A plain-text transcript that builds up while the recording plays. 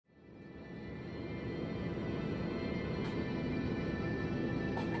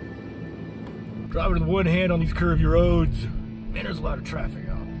Driving with one hand on these curvy roads. Man, there's a lot of traffic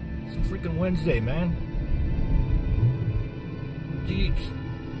out. It's a freaking Wednesday, man. Jeeps.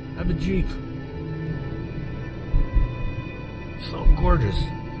 I have a Jeep. It's so gorgeous.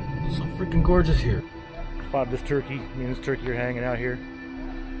 It's so freaking gorgeous here. Spot this turkey. Me and this turkey are hanging out here.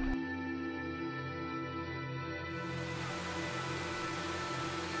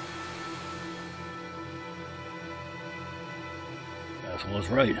 That's what was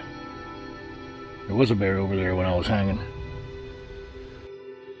right. There was a bear over there when I was hanging.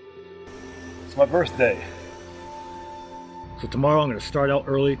 It's my birthday. So tomorrow I'm going to start out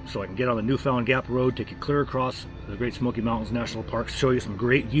early so I can get on the Cumberland Gap road, take you clear across the Great Smoky Mountains National Park, show you some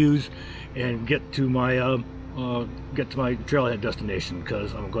great views, and get to my trailhead destination,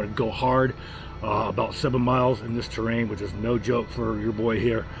 because I'm going to go hard, about 7 miles in this terrain, which is no joke for your boy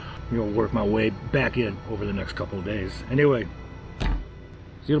here. I'm going to work my way back in over the next couple of days. Anyway, see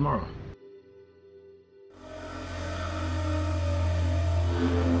you tomorrow.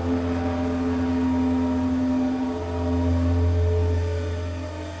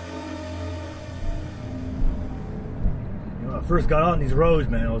 When I first got on these roads,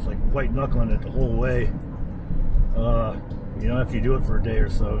 man, I was like white knuckling it the whole way. You know, after you do it for a day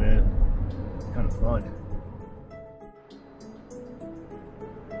or so, man, it's kind of fun.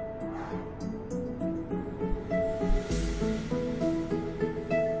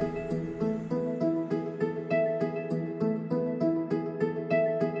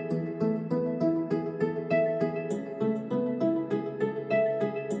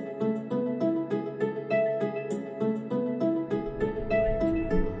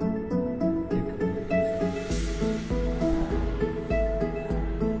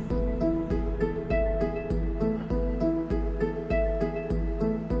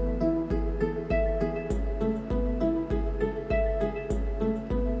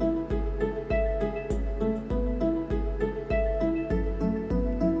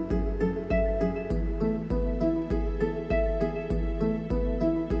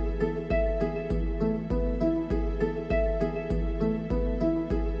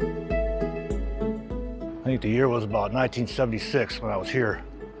 I think the year was about 1976 when I was here.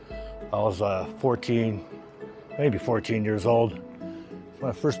 I was 14, maybe 14 years old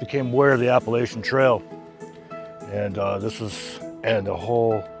when I first became aware of the Appalachian Trail. And the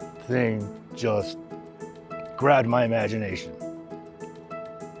whole thing just grabbed my imagination.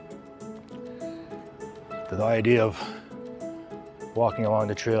 The idea of walking along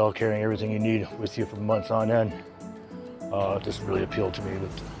the trail, carrying everything you need with you for months on end, just really appealed to me.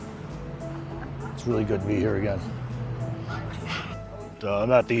 It's really good to be here again.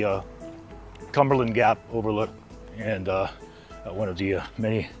 I'm at the Cumberland Gap overlook, and at one of the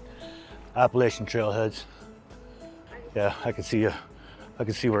many Appalachian trailheads. Yeah, I can see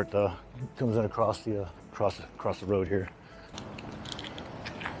where it comes in across the road here.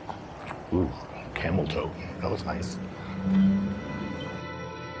 Ooh, camel toe. That was nice.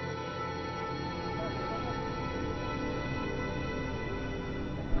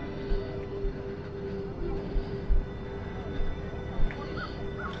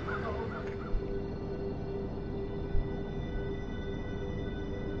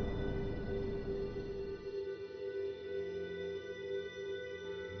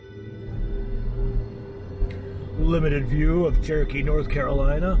 Limited view of Cherokee, North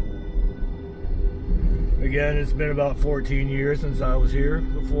Carolina. Again, it's been about 14 years since I was here.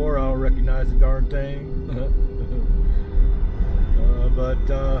 Before I'll recognize the darn thing.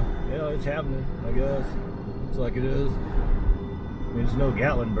 Yeah, it's happening, I guess. It's like it is. I mean, it's no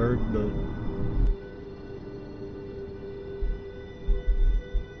Gatlinburg, but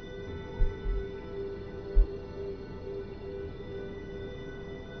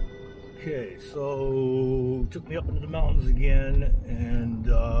okay, so took me up into the mountains again, and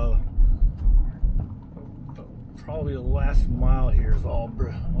probably the last mile here is all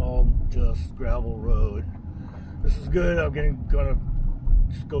just gravel road. This is good. I'm gonna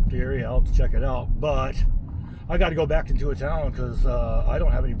scope the area out to check it out, but I got to go back into a town because I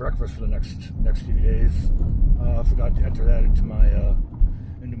don't have any breakfast for the next few days. I forgot to enter that into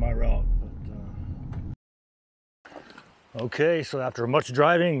my route. But, okay, so after much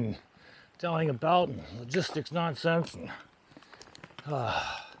driving, telling about logistics nonsense, and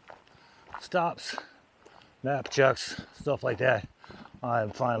stops, map checks, stuff like that,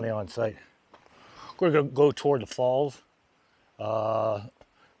 I'm finally on site. We're going to go toward the falls,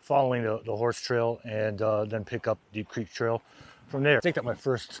 following the horse trail, and then pick up Deep Creek Trail from there. I think that my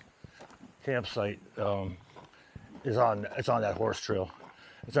first campsite is on that horse trail.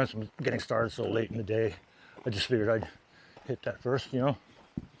 Since I'm getting started so late in the day, I just figured I'd hit that first, you know.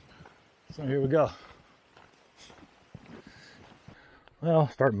 So here we go. Well,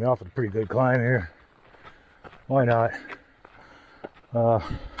 starting me off with a pretty good climb here. Why not? I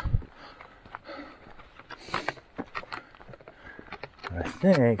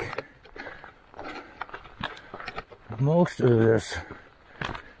think most of this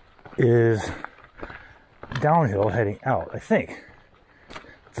is downhill heading out. I think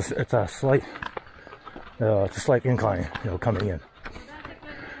it's a slight incline, you know, coming in.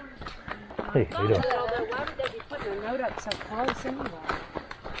 Hey, how you doing? Why would they be putting a note up so close anyway?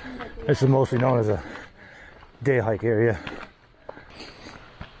 This is mostly known as a day hike area.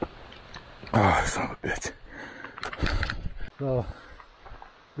 Oh, son of a bitch. So,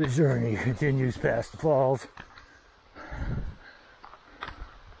 the journey continues past the falls.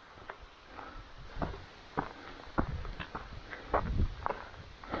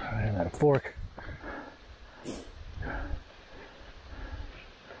 I'm at a fork.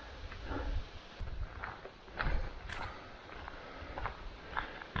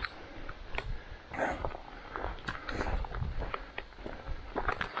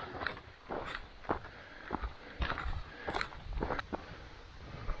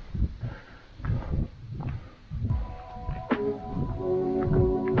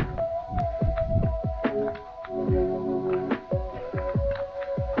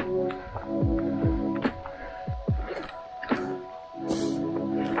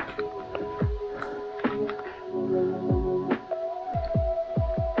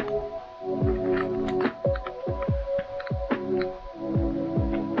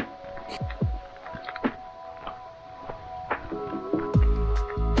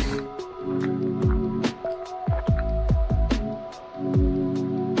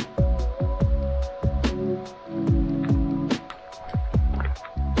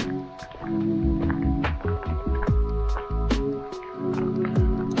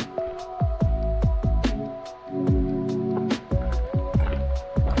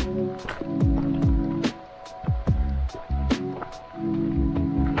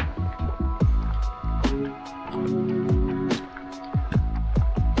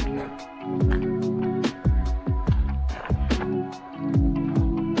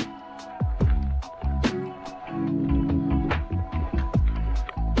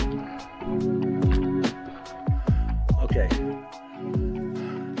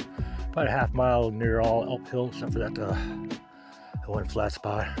 About a half mile near all uphill, except for that one flat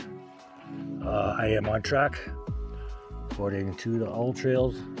spot. I am on track, according to the all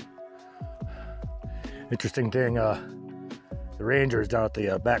trails. Interesting thing, the rangers down at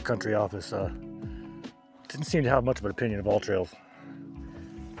the backcountry office didn't seem to have much of an opinion of all trails,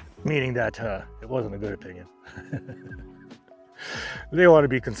 meaning that it wasn't a good opinion. They want to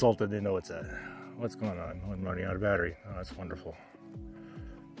be consulted. They know what's going on. I'm running out of battery. Oh, that's wonderful.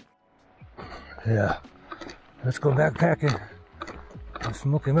 Yeah, let's go backpacking in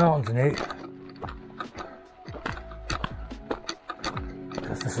Smoky Mountains, Nate.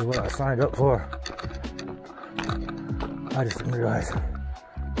 Guess this is what I signed up for. I just didn't realize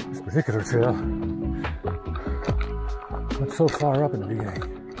this particular trail went so far up in the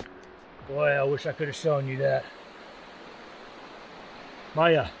beginning. Boy, I wish I could have shown you that.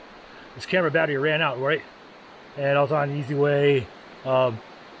 My this camera battery ran out, right? And I was on an easy way.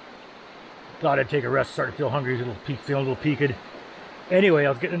 Thought I'd take a rest, started to feel hungry, feeling a little peaked. Anyway, I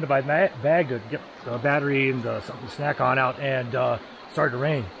was getting into my bag to get the battery and something to snack on out, and started to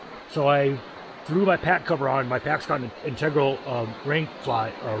rain. So I threw my pack cover on. My pack's got an integral rain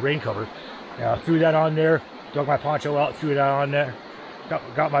cover. Threw that on there, dug my poncho out, threw that on there,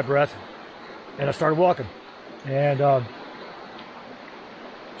 got my breath, and I started walking. And I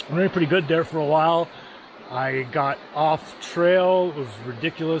ran pretty good there for a while. I got off trail. It was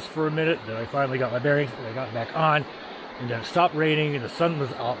ridiculous for a minute. Then I finally got my bearings and I got back on. And then it stopped raining and the sun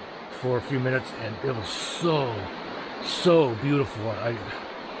was out for a few minutes and it was so beautiful. I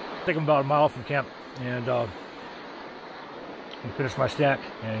think I'm about a mile from camp, and I'm gonna finish my stack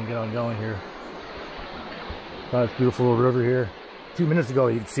and get on going here. Got this beautiful little river here. A few minutes ago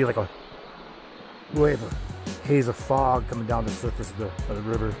you could see like a wave of haze of fog coming down the surface of the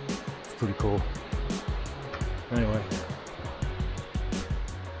river. It's pretty cool. Anyway,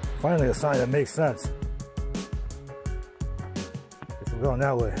 finally a sign that makes sense. Guess we're going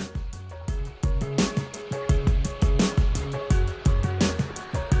that way.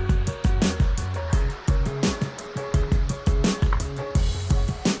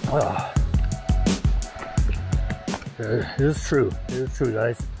 It is true. It is true,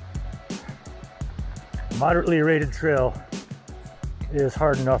 guys. Moderately rated trail is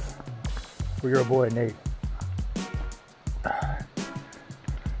hard enough for your boy Nate.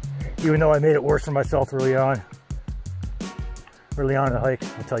 Even though I made it worse for myself early on. Early on in the hike,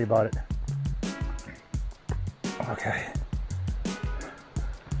 I'll tell you about it. Okay.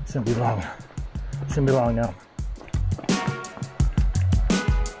 Shouldn't be long. Shouldn't be long now.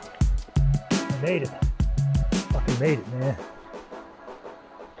 Made it. Fucking made it, man.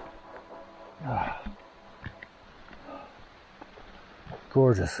 Ah.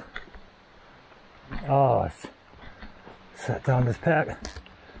 Gorgeous. Oh, set down this pack.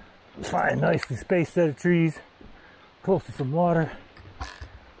 Fine, nicely spaced set of trees. Close to some water.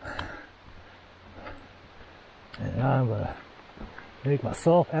 And I'm gonna make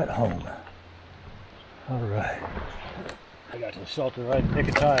myself at home. Alright. I got to the shelter right in the nick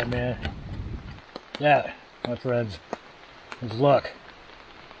of time, man. That, my friends, is luck.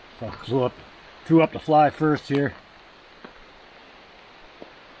 So I threw up the fly first here.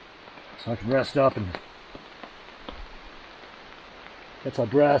 So I can rest up and get my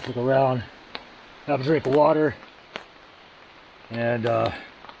breath, look around, have a drink of water, and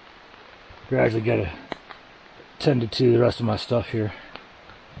gradually get tended to the rest of my stuff here.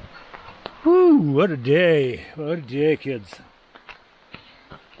 Woo, what a day. What a day, kids.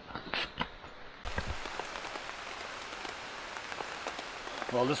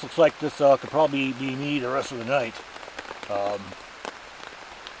 Well, this looks like this could probably be me the rest of the night.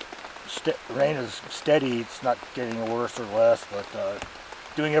 Rain is steady, it's not getting worse or less, but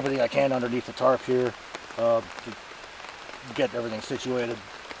doing everything I can underneath the tarp here to get everything situated.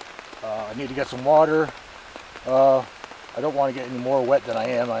 I need to get some water. I don't want to get any more wet than I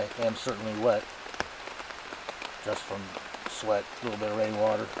am. I am certainly wet, just from sweat, a little bit of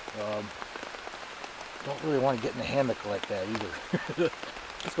rainwater. Don't really want to get in a hammock like that either.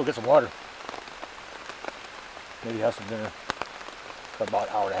 Let's go get some water. Maybe have some dinner. Got about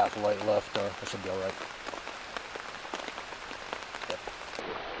an hour and a half of light left. I should be all right. Yep.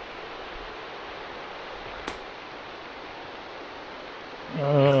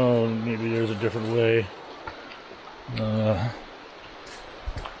 Oh, maybe there's a different way.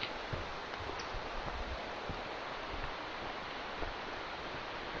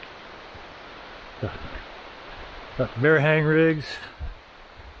 Got the bear hang rigs.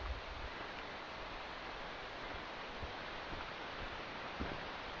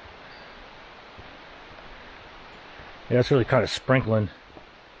 Yeah, it's really kind of sprinkling.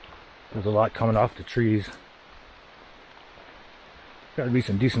 There's a lot coming off the trees. Got to be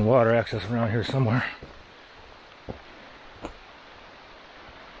some decent water access around here somewhere.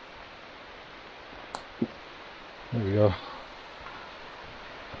 There we go.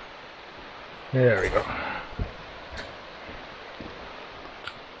 There we go.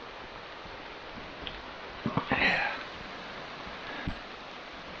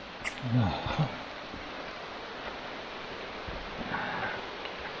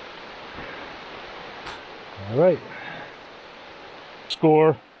 All right.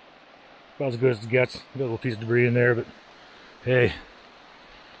 Score. About as good as it gets. Got a little piece of debris in there, but hey,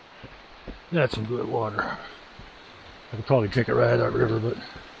 that's some good water. I could probably drink it right out of that river, but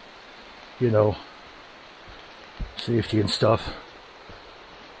you know, safety and stuff.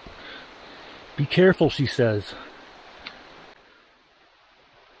 Be careful, she says.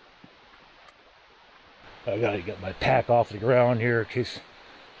 I gotta get my pack off the ground here in case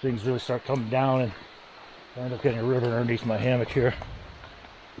things really start coming down and I end up getting a river underneath my hammock here.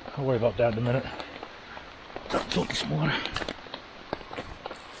 I'll worry about that in a minute. Fill me some water.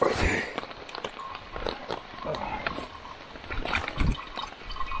 Okay.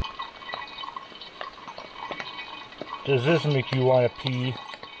 Does this make you want to pee?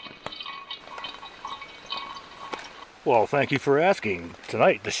 Well, thank you for asking.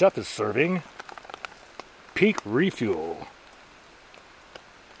 Tonight the chef is serving Peak Refuel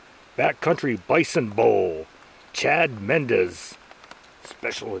Backcountry Bison Bowl, Chad Mendez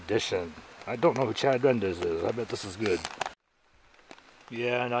Special Edition. I don't know who Chad Mendez is. I bet this is good.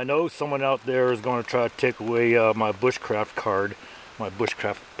 Yeah, and I know someone out there is going to try to take away my bushcraft card, my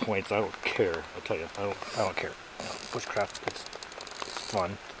bushcraft points. I don't care. I'll tell you, I don't care. You know, bushcraft, it's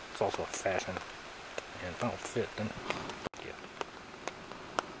fun. It's also a fashion. And if I don't fit, then yeah.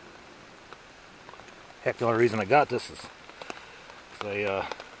 Heck, the only reason I got this is I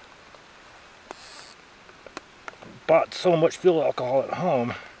bought so much fuel alcohol at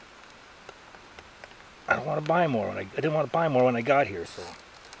home. I don't want to buy more. I didn't want to buy more when I got here, so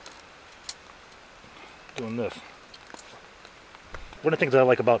doing this. One of the things I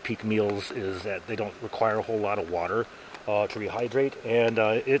like about Peak meals is that they don't require a whole lot of water to rehydrate, and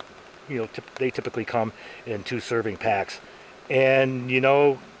they typically come in 2 serving packs. And you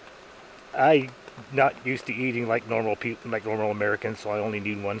know, I not used to eating like normal people, like normal Americans, so I only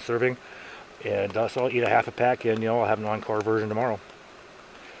need 1 serving. And so I'll eat a half a pack, and I'll have an encore version tomorrow.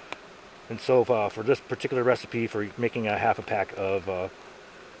 And so for this particular recipe, for making a half a pack of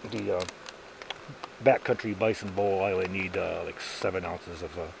the backcountry bison bowl, I only need like 7 ounces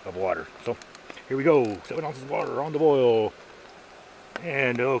of water. So here we go, 7 ounces of water on the boil.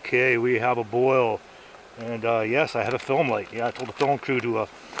 And okay, we have a boil. And yes, I have a film light. Yeah, I told the film crew to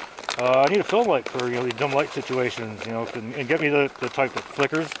I need a film light for these dim light situations, and get me the type that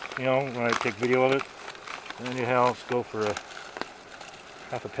flickers, when I take video of it. And anyhow, let's go for a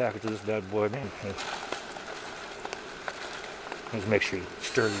half a package of this bad boy. Man, let's make sure you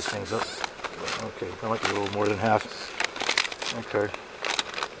stir these things up. Okay, I might be a little more than half. Okay.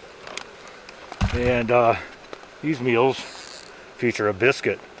 And these meals feature a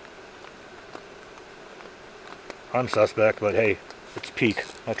biscuit. I'm suspect, but hey, it's Peak.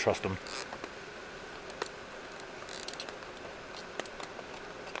 I trust them.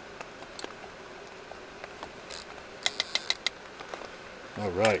 All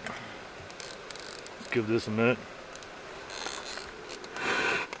right. Let's give this a minute.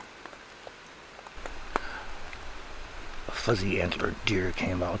 A fuzzy antlered deer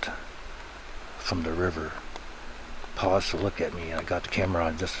came out from the river, paused to look at me, and I got the camera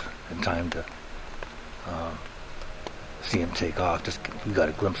on just in time to see him take off. Just we got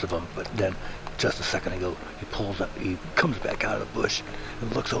a glimpse of him, but then just a second ago he pulls up, he comes back out of the bush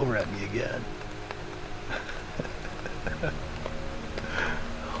and looks over at me again.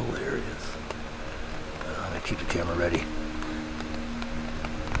 Hilarious. I'm gonna keep the camera ready.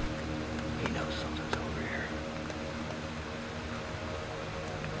 He knows something's over here.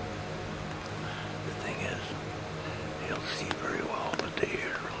 The thing is, they don't see very well, but they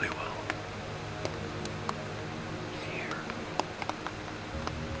hear really well.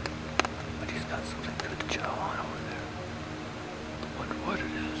 Got something good to chow on over there. I wonder what it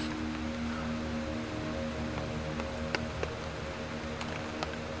is.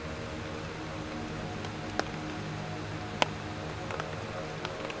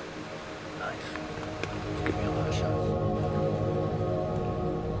 Nice. Let's give me a lot of shots.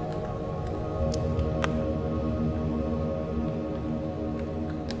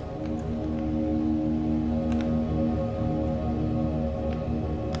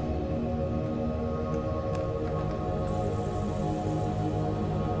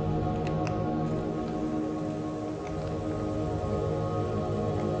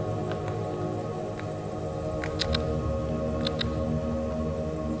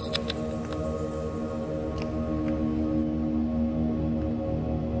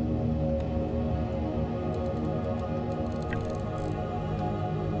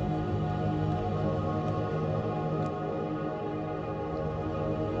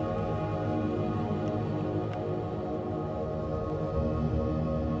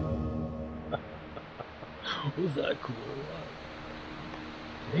 Was that cool?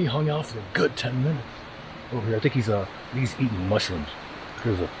 He hung out for a good 10 minutes over here. I think he's eating mushrooms.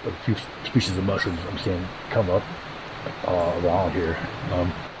 There's a few species of mushrooms I'm seeing come up around here.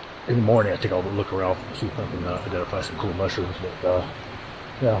 In the morning, I think I'll look around and see if I can identify some cool mushrooms. But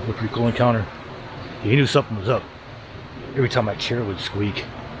yeah, it was a pretty cool encounter. He knew something was up. Every time my chair would squeak,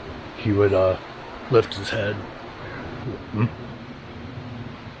 he would lift his head.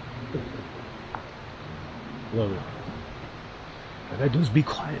 Love it. All I gotta do is be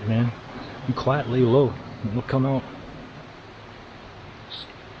quiet, man. Be quiet, lay low, and it'll come out.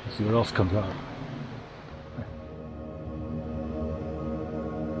 Let's see what else comes out.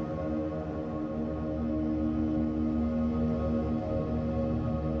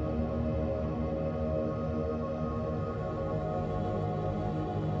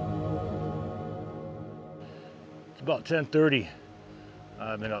 It's about 10:30.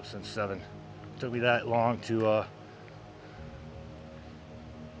 I've been up since 7. Took me that long to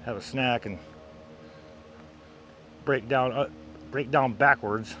have a snack and break down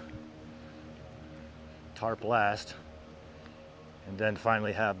backwards, tarp last, and then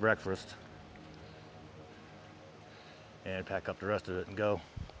finally have breakfast and pack up the rest of it and go.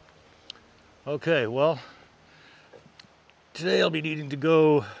 Okay, well, today I'll be needing to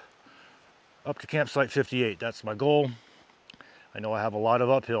go up to campsite 58. That's my goal. I know I have a lot of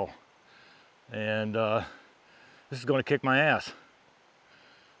uphill, and this is going to kick my ass,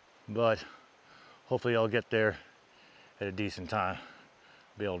 but hopefully I'll get there at a decent time,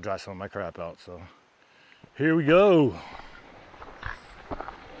 be able to dry some of my crap out. So here we go.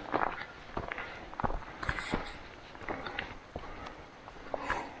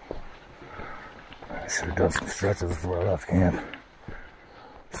 I should have done some stretches before I left camp.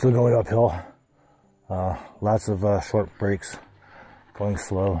 Still going uphill. Lots of short breaks, going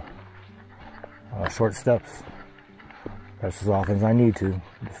slow, short steps. That's as often as I need to.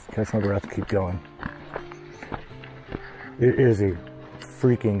 Just catch my breath, keep going. It is a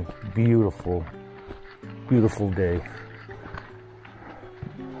freaking beautiful, beautiful day.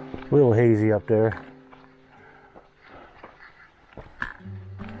 A little hazy up there.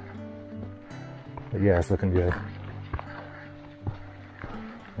 But yeah, it's looking good.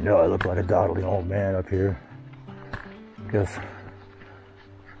 I know I look like a dawdling old man up here. Guess,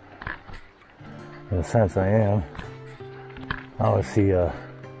 in a sense, I am. I want to see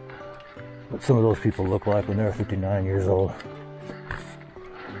what some of those people look like when they're 59 years old.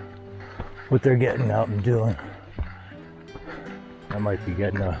 What they're getting out and doing. I might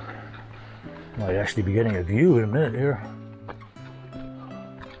actually be getting a view in a minute here.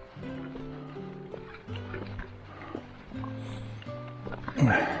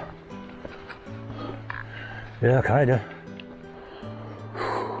 Yeah, kinda.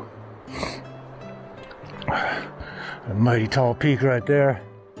 A mighty tall peak right there.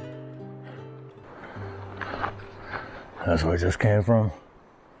 That's where I just came from.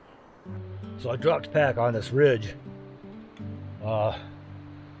 So I dropped back on this ridge.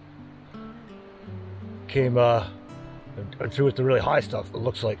 Came through with the really high stuff, it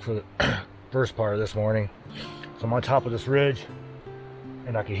looks like, for the first part of this morning. So I'm on top of this ridge,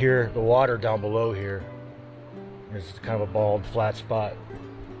 and I can hear the water down below here. It's kind of a bald, flat spot.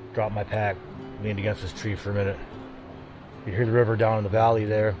 Dropped my pack, leaned against this tree for a minute. You hear the river down in the valley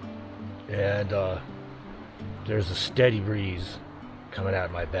there, and there's a steady breeze coming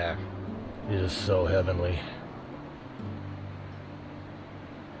at my back. It is so heavenly.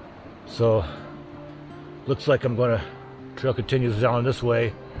 So, looks like trail continues down this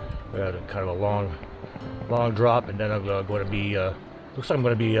way. We had kind of a long drop, and then I'm going to be, looks like I'm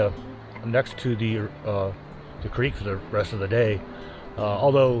going to be next to the creek for the rest of the day.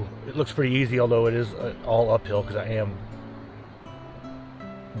 Although it looks pretty easy, although it is all uphill because I am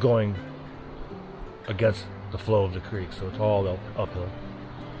going against the flow of the creek, so it's all uphill.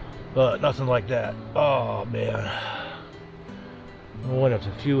 But nothing like that. Oh man, I went up to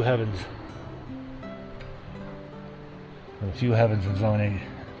a few heavens. A few heavens in Zone 8.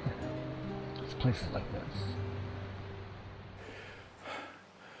 It's places like this.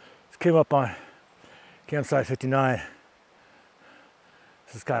 Just came up on campsite 59.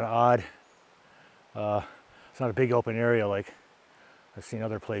 This is kind of odd. It's not a big open area like I've seen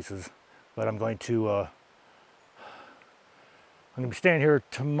other places, but I'm going to be staying here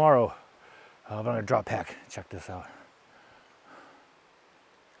tomorrow. But I'm gonna drop pack. Check this out.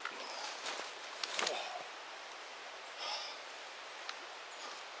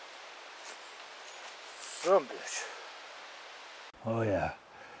 Some bitch. Oh yeah.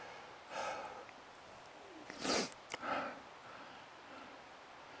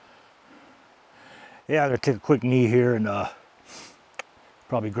 Yeah, I'm gonna take a quick knee here and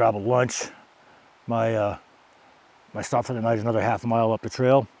probably grab a lunch. My stop for the night is another half a mile up the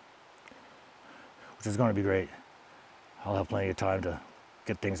trail, which is going to be great. I'll have plenty of time to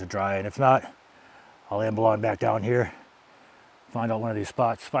get things to dry, and if not, I'll amble on back down here, find one of these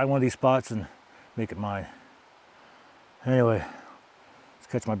spots and make it mine. Anyway, let's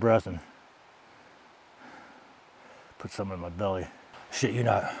catch my breath and put something in my belly. Shit you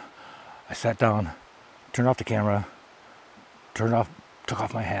not, I sat down, turned off the camera, took off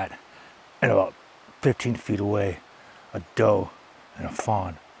my hat, and about 15 feet away, a doe and a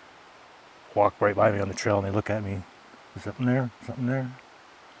fawn walk right by me on the trail, and they look at me. Is something there? Something there?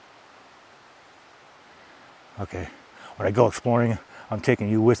 Okay, when I go exploring, I'm taking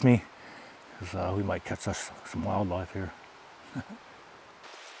you with me, because we might catch us some wildlife here.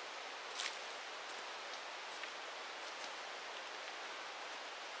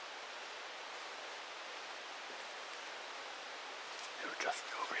 Just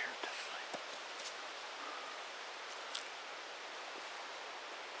over here this way.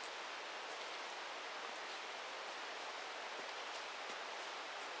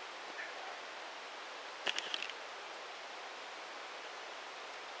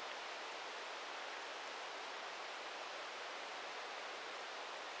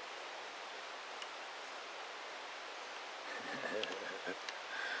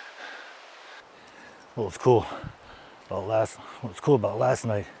 What's cool about last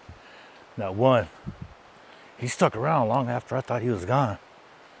night, that one, he stuck around long after I thought he was gone.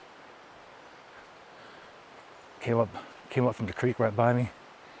 Came up from the creek right by me,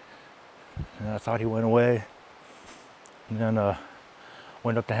 and I thought he went away. And then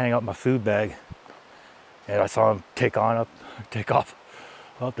went up to hang up my food bag, and I saw him take off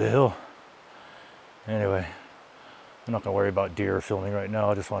up the hill. Anyway, I'm not going to worry about deer filming right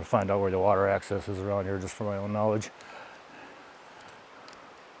now. I just want to find out where the water access is around here just for my own knowledge.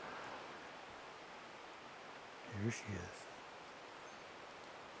 Here she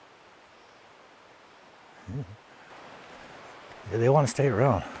is. Yeah, they want to stay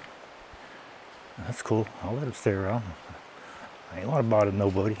around. That's cool. I'll let them stay around. I ain't want to bother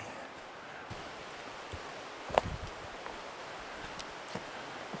nobody.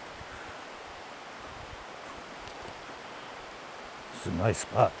 This is a nice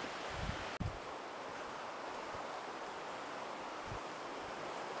spot.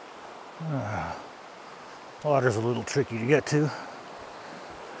 Water's a little tricky to get to.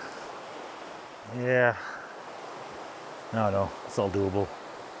 Yeah. No, it's all doable.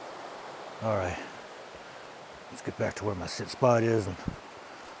 All right. Let's get back to where my sit spot is and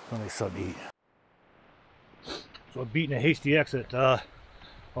let me something to eat. So I'm beating a hasty exit. I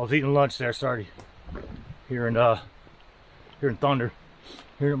was eating lunch there, sorry. Here in Thunder.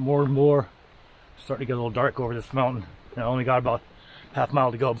 Hearing it more and more. It's starting to get a little dark over this mountain. And I only got about half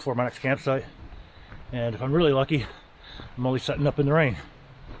mile to go before my next campsite. And if I'm really lucky, I'm only setting up in the rain.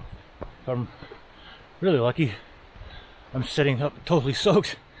 If I'm really lucky, I'm setting up totally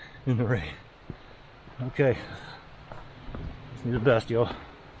soaked in the rain. Okay. You're the best, yo.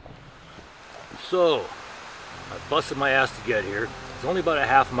 So, I busted my ass to get here. It's only about a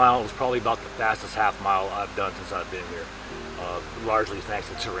half mile. It was probably about the fastest half mile I've done since I've been here. Largely thanks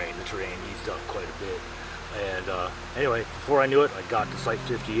to terrain. The terrain eased up quite a bit. And anyway, before I knew it, I got to site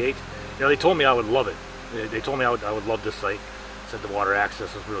 58. You know, they told me I would love it. They told me I would love this site. Said the water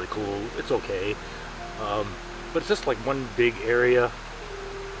access is really cool. It's okay. But it's just like one big area.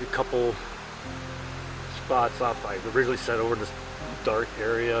 A couple spots off. I originally set over this dark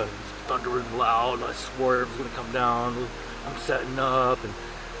area. It's thundering loud. I swore it was going to come down. I'm setting up,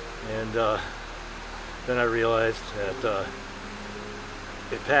 and then I realized that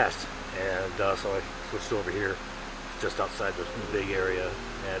it passed, and so I switched over here, just outside the big area,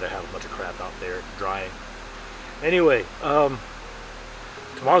 and I have a bunch of crap out there drying. Anyway,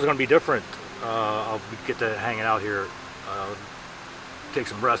 tomorrow's going to be different. I'll get to hanging out here, take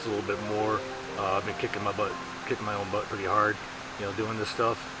some rest a little bit more. I've been kicking my own butt pretty hard, you know, doing this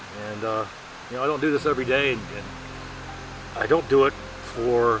stuff, and you know, I don't do this every day, and I don't do it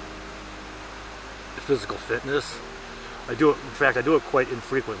for physical fitness. I do it, in fact, I do it quite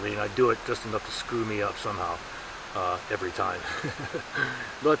infrequently, and I do it just enough to screw me up somehow every time.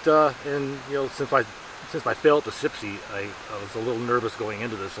 But and you know, since I failed to Sipsy, I was a little nervous going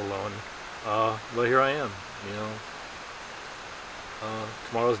into this alone. But here I am, you know.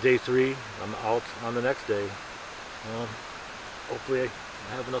 Tomorrow's day 3. I'm out on the next day. Hopefully I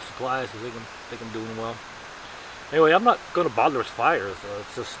have enough supplies so I think I'm doing well. Anyway, I'm not going to bother with fires.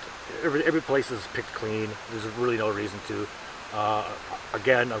 It's just every place is picked clean. There's really no reason to.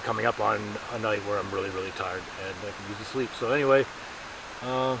 Again, I'm coming up on a night where I'm really, really tired and I can use the sleep. So anyway,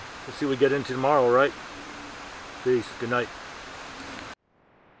 we'll see what we get into tomorrow, all right? Peace. Good night.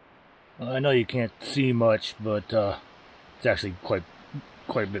 I know you can't see much, but it's actually quite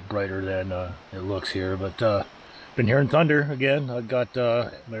a bit brighter than it looks here. But been hearing thunder again. I got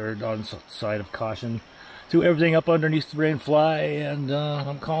they're on the side of caution. Threw everything up underneath the rain fly, and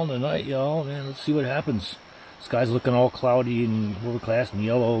I'm calling it a night, y'all. Man, let's see what happens. Sky's looking all cloudy and overcast and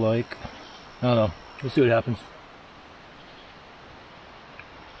yellow like. I don't know. Let's see what happens.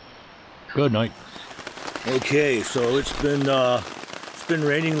 Good night. Okay, so it's been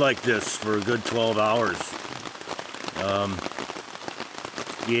raining like this for a good 12 hours.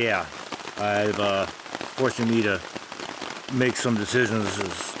 Yeah, I've forcing me to make some decisions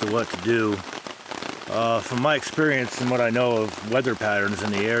as to what to do. From my experience and what I know of weather patterns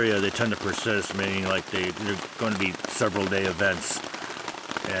in the area, they tend to persist, meaning like they're going to be several day events.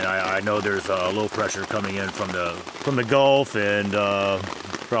 And I know there's low pressure coming in from the Gulf, and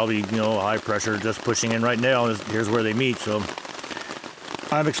probably, you know, high pressure just pushing in right now. Here's where they meet. So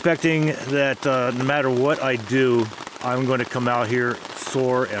I'm expecting that no matter what I do, I'm going to come out here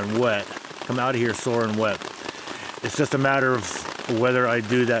sore and wet. Come out of here sore and wet. It's just a matter of whether I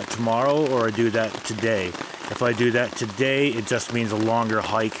do that tomorrow or I do that today. If I do that today, it just means a longer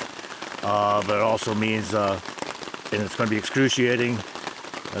hike, but it also means, and it's going to be excruciating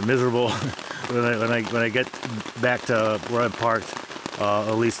and miserable when I get back to where I'm parked.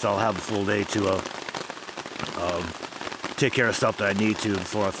 At least I'll have a full day to take care of stuff that I need to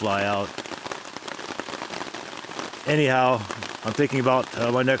before I fly out. Anyhow, I'm thinking about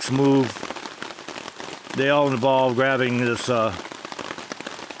my next move. They all involve grabbing this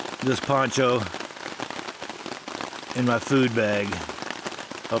poncho in my food bag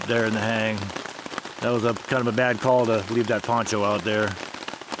up there in the hang. That was a kind of a bad call to leave that poncho out there.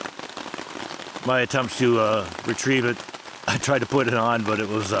 My attempts to retrieve it, I tried to put it on, but it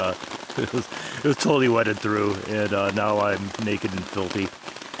was totally wetted through, and now I'm naked and filthy.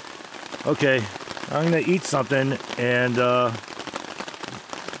 Okay, I'm gonna eat something and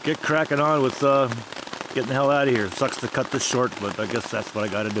get cracking on with getting the hell out of here. It sucks to cut this short, but I guess that's what I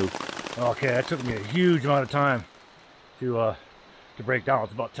gotta do. Okay, that took me a huge amount of time to break down.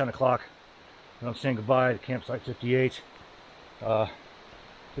 It's about 10 o'clock. And I'm saying goodbye to campsite 58.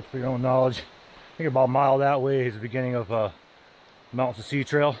 Just for your own knowledge, I think about a mile that way is the beginning of Mountains to Sea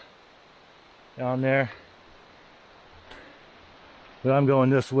Trail down there. But I'm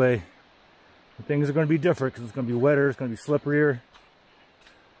going this way. And things are going to be different because it's going to be wetter, it's going to be slipperier.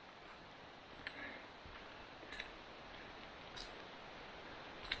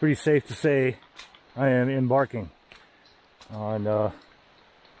 It's pretty safe to say I am embarking on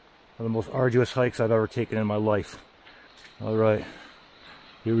one of the most arduous hikes I've ever taken in my life. All right,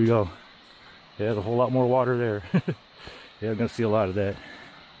 here we go. Yeah, there's a whole lot more water there. Yeah, I'm gonna see a lot of that.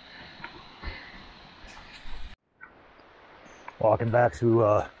 Walking back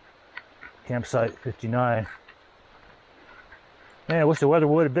to campsite 59. Man, I wish the weather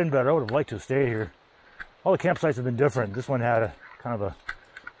would have been better. I would have liked to stay here. All the campsites have been different. This one had a kind of a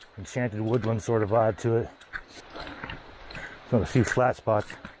enchanted woodland sort of vibe to it. There's a few flat spots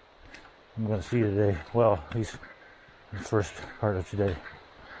I'm going to see today. Well, at least the first part of today.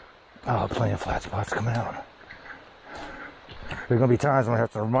 Oh, plenty of flat spots coming out. There are going to be times when I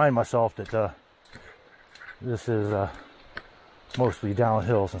have to remind myself that this is mostly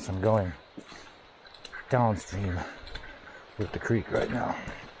downhill since I'm going downstream with the creek right now.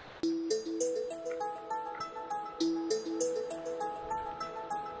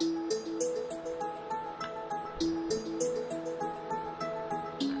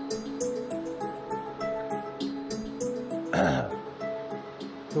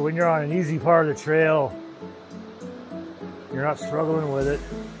 So when you're on an easy part of the trail, you're not struggling with it,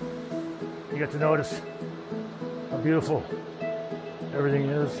 you get to notice how beautiful everything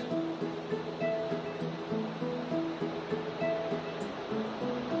is.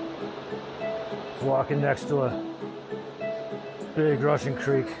 Walking next to a big rushing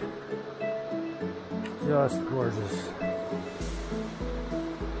creek, just gorgeous.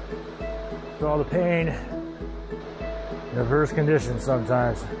 For all the pain, adverse conditions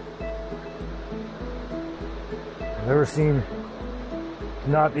sometimes. I've never seemed to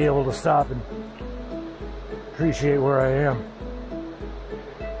not be able to stop and appreciate where I am.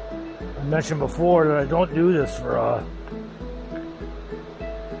 I mentioned before that I don't do this for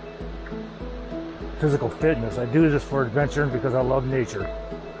physical fitness. I do this for adventure because I love nature.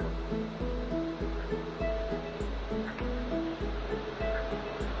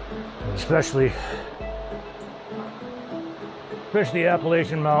 Especially the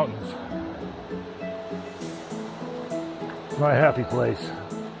Appalachian Mountains. It's my happy place.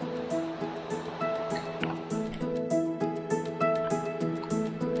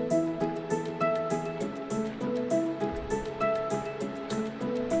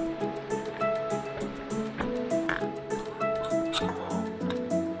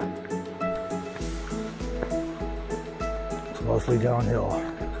 It's mostly downhill.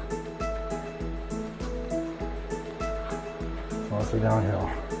 Mostly downhill.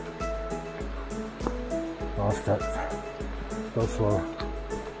 All steps. Go slow.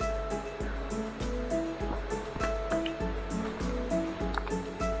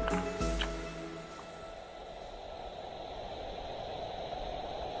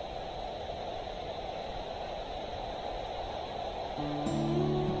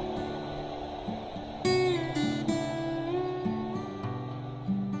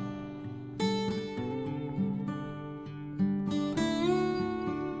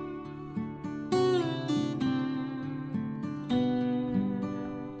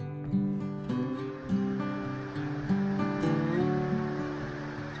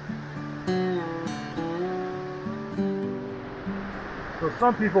 So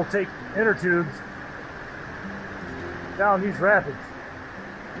some people take inner tubes down these rapids.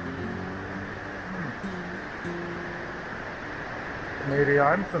 Maybe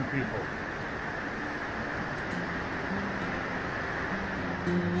I'm some people.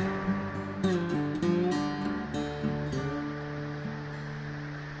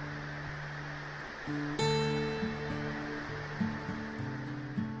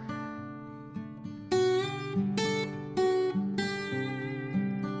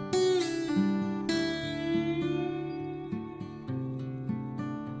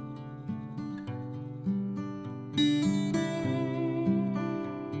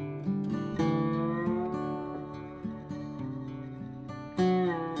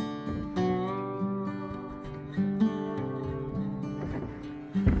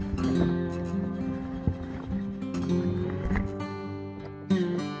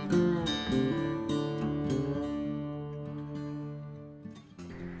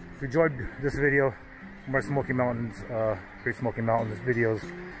 if you enjoyed this video, my Smoky Mountains, Great Smoky Mountains videos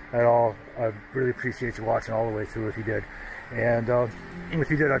at all, I really appreciate you watching all the way through if you did. And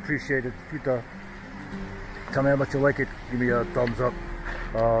if you did, I appreciate it. If you'd tell me how much you like it, give me a thumbs up,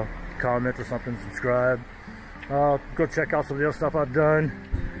 comment or something, subscribe. Go check out some of the other stuff I've done.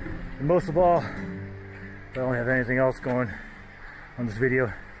 And most of all, if I don't have anything else going on this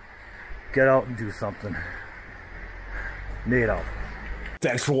video, get out and do something. Nate out.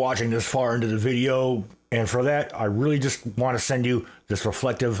 Thanks for watching this far into the video. And for that, I really just want to send you this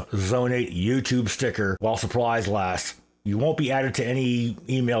reflective Zone 8 YouTube sticker while supplies last. You won't be added to any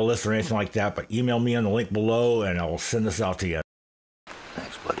email list or anything like that, but email me on the link below and I will send this out to you.